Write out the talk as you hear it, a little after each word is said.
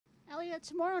Ali,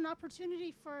 tomorrow an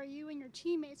opportunity for you and your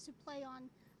teammates to play on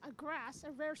a grass,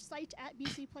 a rare sight at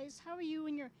BC Place. How are you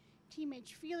and your teammates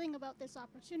feeling about this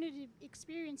opportunity to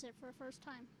experience it for the first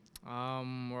time?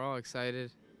 We're all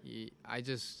excited. I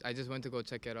just went to go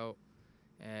check it out,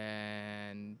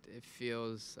 and it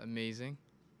feels amazing.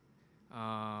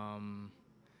 Um,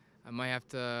 I might have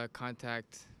to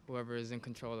contact whoever is in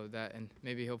control of that, and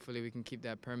maybe hopefully we can keep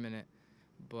that permanent.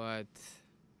 But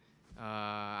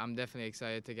I'm definitely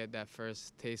excited to get that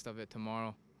first taste of it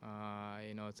tomorrow.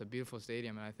 It's a beautiful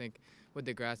stadium, and I think with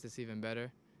the grass, it's even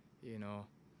better. You know,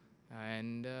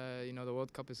 the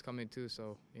World Cup is coming too,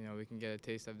 so we can get a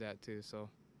taste of that too. So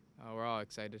we're all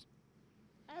excited.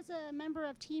 As a member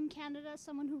of Team Canada,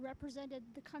 someone who represented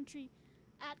the country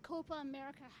at Copa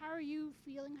America, how are you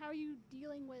feeling? How are you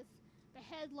dealing with the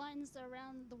headlines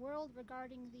around the world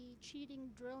regarding the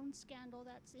cheating drone scandal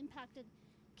that's impacted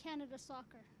Canada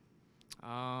soccer?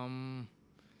 Um,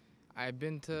 I've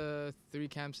been to 3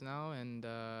 camps now, and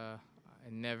I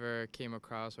never came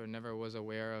across or never was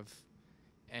aware of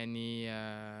any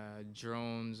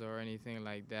drones or anything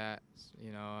like that.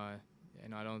 I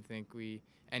don't think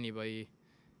anybody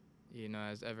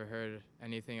has ever heard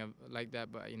anything like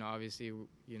that. But obviously,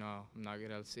 I'm not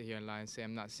gonna sit here and lie and say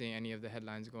I'm not seeing any of the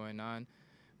headlines going on.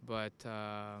 But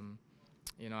I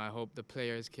hope the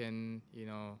players can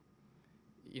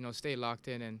stay locked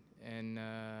in and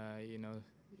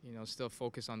still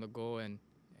focus on the goal and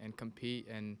compete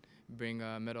and bring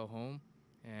a medal home,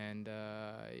 and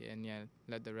yeah,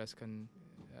 let the rest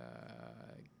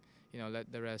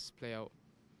let the rest play out.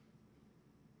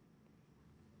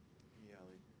 Yeah,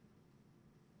 Ali,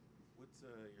 what's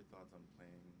your thoughts on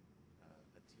playing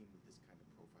a team with this kind of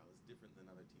profile? It's different than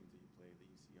other teams that you play that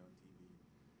you see on TV.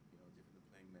 Different than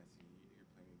playing Messi. You're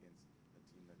playing against a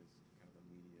team that is kind of a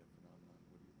media phenomenon.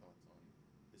 What are your thoughts on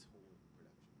this whole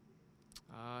production?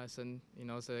 It's an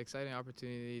exciting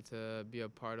opportunity to be a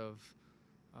part of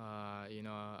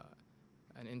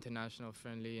an international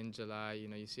friendly in July.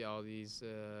 You see all these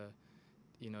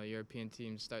European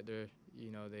teams start they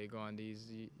go on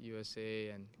these USA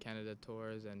and Canada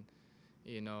tours, and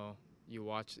you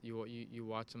watch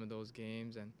some of those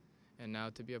games, and now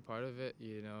to be a part of it,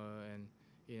 and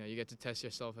you get to test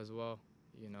yourself as well.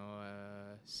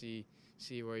 See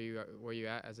where you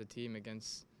at as a team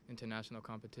against international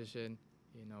competition.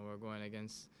 We're going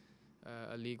against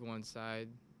a League One side.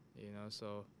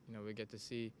 So we get to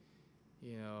see.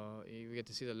 We get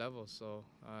to see the levels. So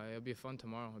it'll be fun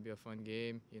tomorrow. It'll be a fun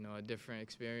game. A different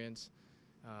experience.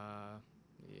 Uh,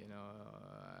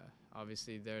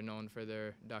 Obviously they're known for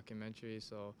their documentaries.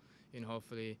 So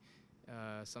hopefully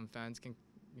some fans can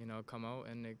come out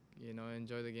and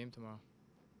enjoy the game tomorrow.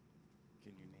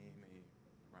 Can you name a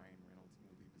Ryan Reynolds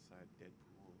movie beside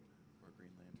Deadpool or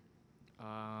Green Lantern?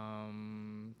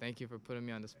 Thank you for putting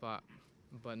me on the spot,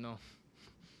 but no.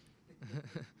 Well,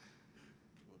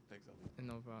 thanks, Ali.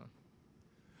 No problem.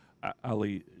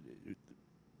 Ali,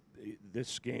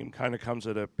 this game kind of comes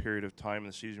at a period of time in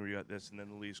the season where you got this and then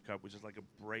the Leagues Cup, which is like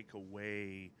a break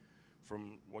away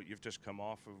from what you've just come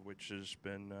off of, which has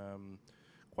been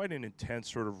quite an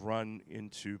intense sort of run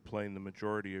into playing the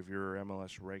majority of your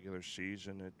MLS regular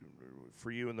season.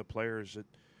 For you and the players,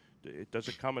 does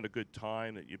it come at a good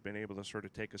time that you've been able to sort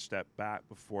of take a step back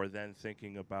before then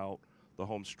thinking about the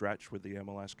home stretch with the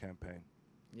MLS campaign?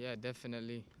 Yeah,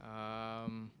 definitely. I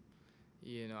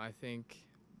think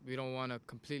we don't want to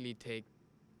completely take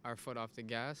our foot off the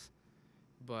gas,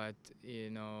 but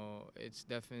it's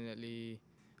definitely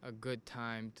a good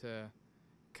time to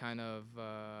kind of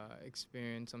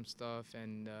experience some stuff,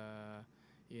 and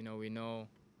we know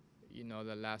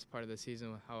the last part of the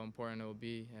season how important it will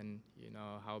be, and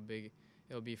how big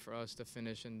it'll be for us to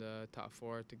finish in the top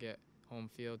 4 to get home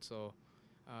field. So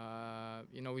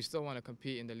we still want to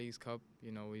compete in the Leagues Cup.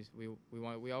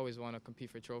 We always want to compete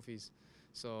for trophies.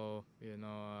 So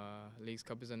Leagues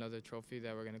Cup is another trophy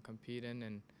that we're going to compete in,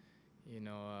 and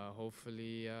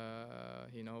hopefully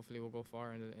we'll go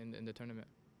far in the tournament.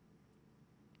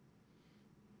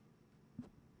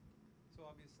 So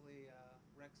obviously,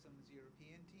 Wrexham's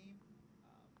European team, a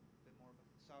bit more of a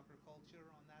soccer culture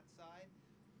on that side.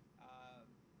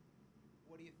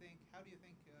 What do you think? How do you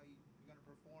think you're going to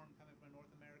perform coming from a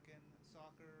North American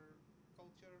soccer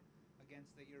culture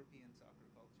against the European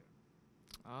soccer culture?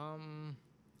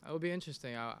 It would be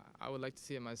interesting. I would like to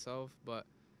see it myself, but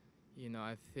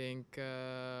I think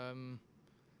the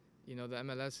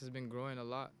MLS has been growing a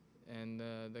lot, and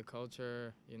the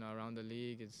culture around the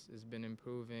league has been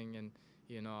improving, and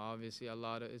obviously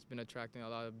it's been attracting a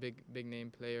lot of big name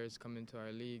players coming to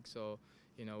our league. So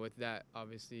with that,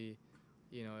 obviously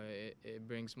it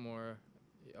brings more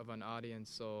of an audience.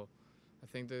 So I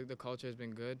think the culture has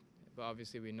been good, but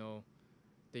obviously we know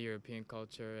the European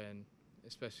culture, and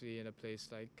especially in a place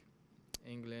like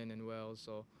England and Wales.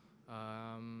 So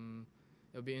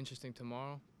it'll be interesting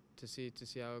tomorrow to see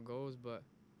how it goes. But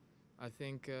I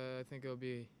think it'll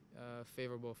be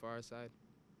favorable for our side.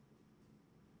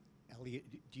 Ali,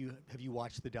 have you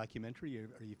watched the documentary?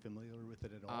 Are you familiar with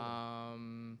it at all?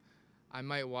 I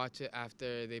might watch it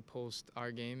after they post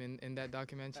our game in that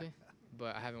documentary,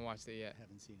 but I haven't watched it yet.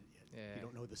 Haven't seen it yet. Yeah. You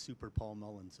don't know the Super Paul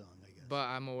Mullen song, I guess. But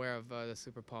I'm aware of the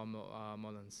Super Paul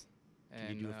Mullins.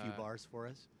 Can you do a few bars for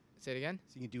us? Say it again?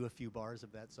 So you can do a few bars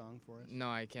of that song for us? No,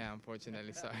 I can't,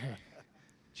 unfortunately. Sorry.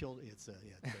 It's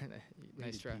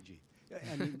Nice try. PG.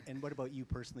 I mean, and what about you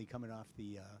personally, coming off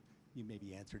the? You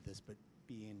maybe answered this, but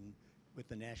being with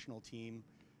the national team,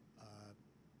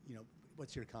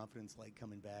 what's your confidence like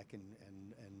coming back? And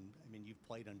I mean, you've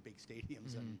played on big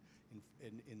stadiums and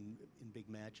in big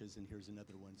matches, and here's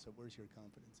another one. So where's your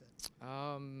confidence at?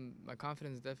 My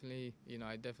confidence definitely,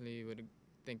 I definitely would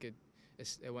think it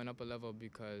went up a level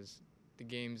because the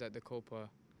games at the Copa,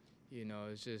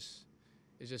 it's just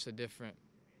a different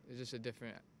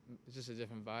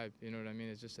vibe. You know what I mean?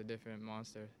 It's just a different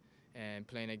monster. And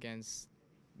playing against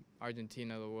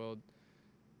Argentina, the world,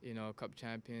 cup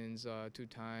champions 2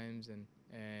 times,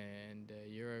 and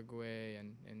Uruguay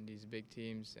and these big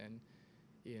teams, and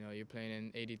you're playing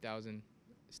in 80,000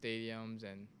 stadiums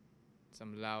and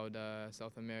some loud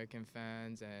South American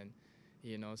fans, and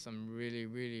some really,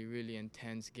 really, really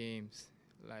intense games.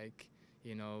 Like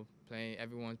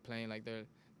everyone's playing like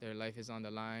their life is on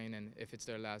the line, and if it's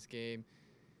their last game.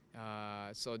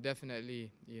 So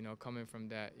definitely, coming from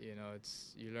that,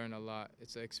 you learn a lot.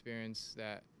 It's an experience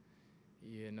that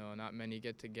not many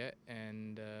get to get,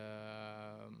 and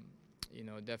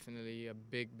definitely a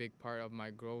big part of my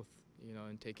growth,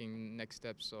 in taking next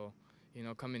steps. So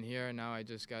coming here now, I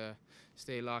just gotta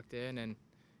stay locked in and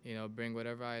bring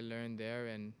whatever I learned there,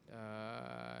 and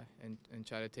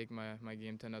try to take my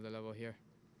game to another level here.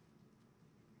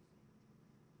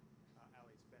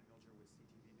 Ali, it's Ben Milcher with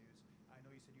CTV News. I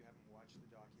know you said you haven't watched the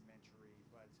documentary,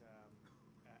 but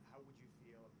how would you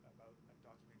feel about a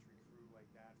documentary crew like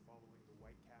that following the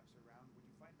Whitecaps around? Would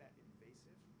you find that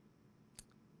invasive?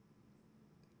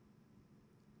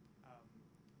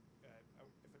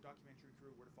 If a documentary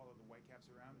crew were to follow the Whitecaps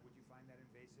around, would you find that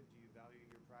invasive? Do you value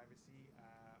your privacy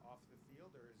off the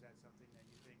field, or is that something that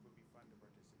you think would be fun to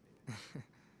participate in?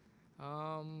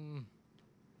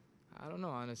 I don't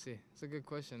know, honestly. It's a good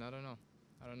question. I don't know.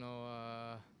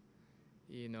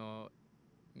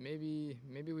 Maybe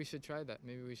we should try that.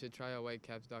 Maybe we should try a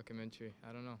Whitecaps documentary.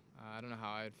 I don't know. I don't know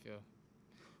how I'd feel.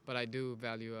 But I do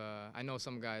value, I know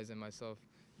some guys and myself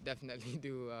definitely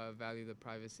do value the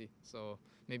privacy. So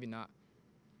maybe not.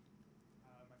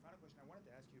 My final question, I wanted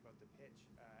to ask you about the pitch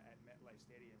at MetLife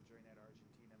Stadium during that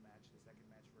Argentina match, the second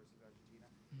match versus Argentina.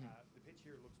 The pitch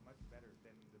here looks much better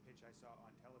than the pitch I saw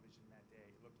on television that day.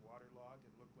 It looked waterlogged.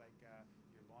 It looked like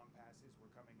your long passes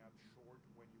were coming up short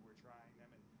when you were trying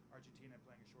them, and Argentina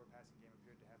playing a short passing game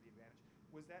appeared to have the advantage.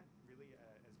 Was that really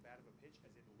as bad of a pitch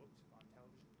as it looked on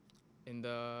television? In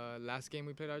the last game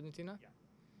we played Argentina? Yeah.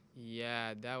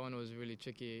 Yeah, that one was really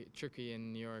tricky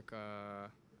in New York. I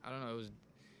don't know,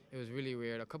 it was really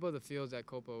weird. A couple of the fields at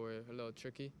Copa were a little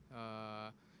tricky.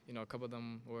 A couple of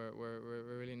them were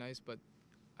really nice, but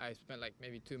I spent like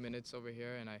maybe 2 minutes over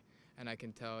here, and I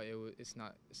can tell it's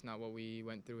not what we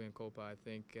went through in Copa. I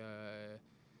think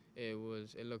it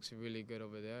looks really good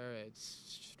over there.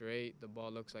 It's straight. The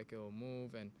ball looks like it will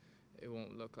move, and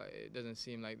it doesn't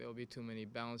seem like there will be too many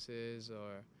bounces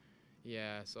or.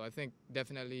 Yeah, so I think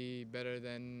definitely better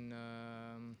than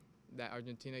that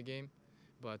Argentina game,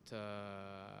 but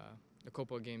the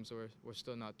Copa games were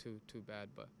still not too bad.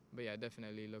 But yeah,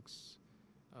 definitely looks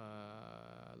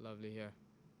lovely here.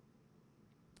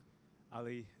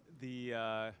 Ali,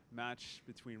 the match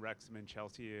between Wrexham and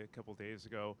Chelsea a couple days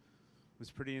ago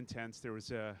was pretty intense. There was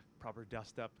a proper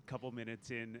dust-up a couple minutes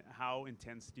in. How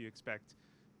intense do you expect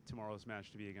tomorrow's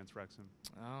match to be against Wrexham?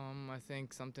 I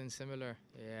think something similar.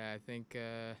 Yeah, I think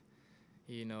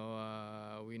we know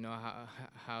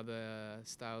how the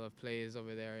style of play is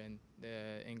over there in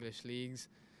the English leagues.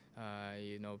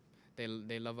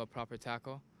 They love a proper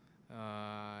tackle,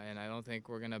 and I don't think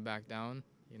we're gonna back down.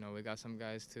 We got some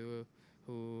guys too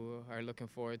who are looking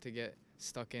forward to get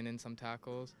stuck in some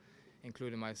tackles,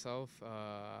 including myself.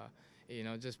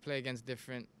 Just play against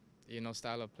different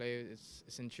style of play.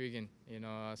 It's intriguing,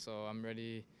 so I'm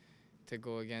ready to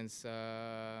go against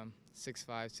 6'5",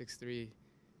 6'3"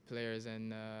 players,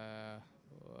 and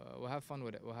we'll have fun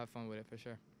with it. We'll have fun with it for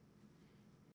sure.